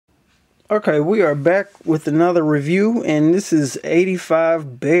Okay, we are back with another review, and this is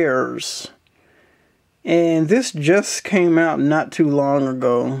 85 Bears. And this just came out not too long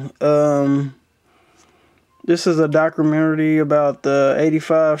ago. This is a documentary about the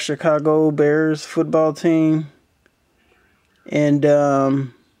 85 Chicago Bears football team. And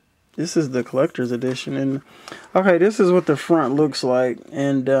this is the collector's edition. And okay, this is what the front looks like.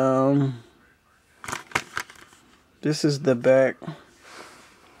 And this is the back.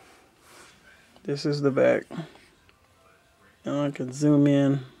 This is the back. And I can zoom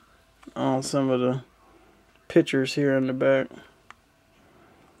in on some of the pictures here in the back.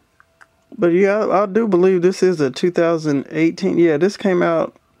 But yeah, I do believe this is a 2018. Yeah, this came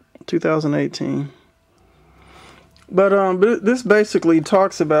out 2018. But this basically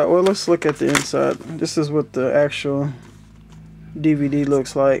talks about, well, let's look at the inside. This is what the actual DVD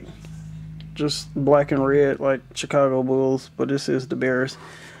looks like. Just black and red like Chicago Bulls, but this is the Bears.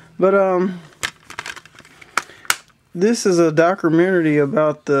 But this is a documentary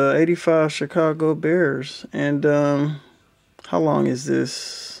about the 85 Chicago Bears. And how long is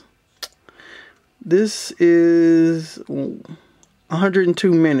this? This is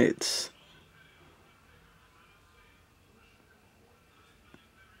 102 minutes.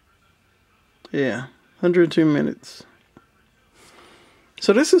 Yeah, 102 minutes.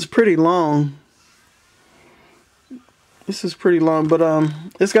 So this is pretty long. This is pretty long, but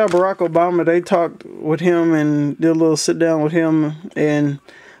it's got Barack Obama. They talked with him and did a little sit down with him and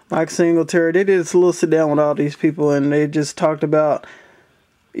Mike Singletary. They did a little sit down with all these people, and they just talked about,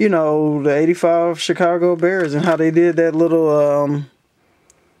 you know, the 85 Chicago Bears and how they did that little,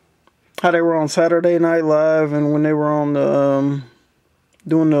 how they were on Saturday Night Live, and when they were on the,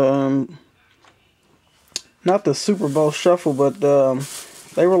 doing the, not the Super Bowl shuffle, but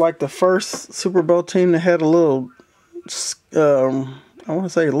they were like the first Super Bowl team that had a little, I want to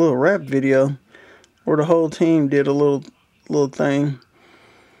say a little rap video where the whole team did a little thing.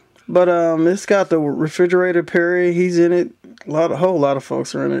 But it's got the Refrigerator Perry. He's in it. A whole lot of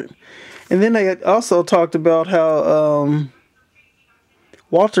folks are in it. And then they also talked about how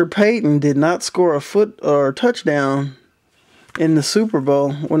Walter Payton did not score a foot or touchdown in the Super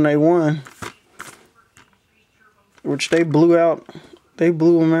Bowl when they won, which they blew out. They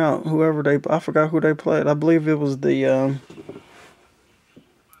blew them out. I forgot who they played. I believe it was the,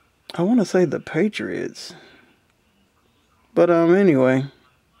 I want to say the Patriots. But anyway,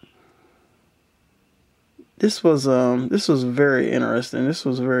 this was very interesting. This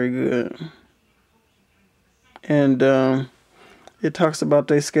was very good. And it talks about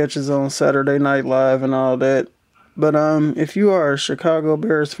their sketches on Saturday Night Live and all that. But if you are a Chicago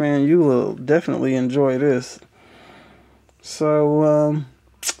Bears fan, you will definitely enjoy this. So,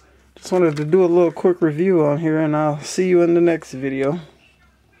 just wanted to do a little quick review on here, and I'll see you in the next video.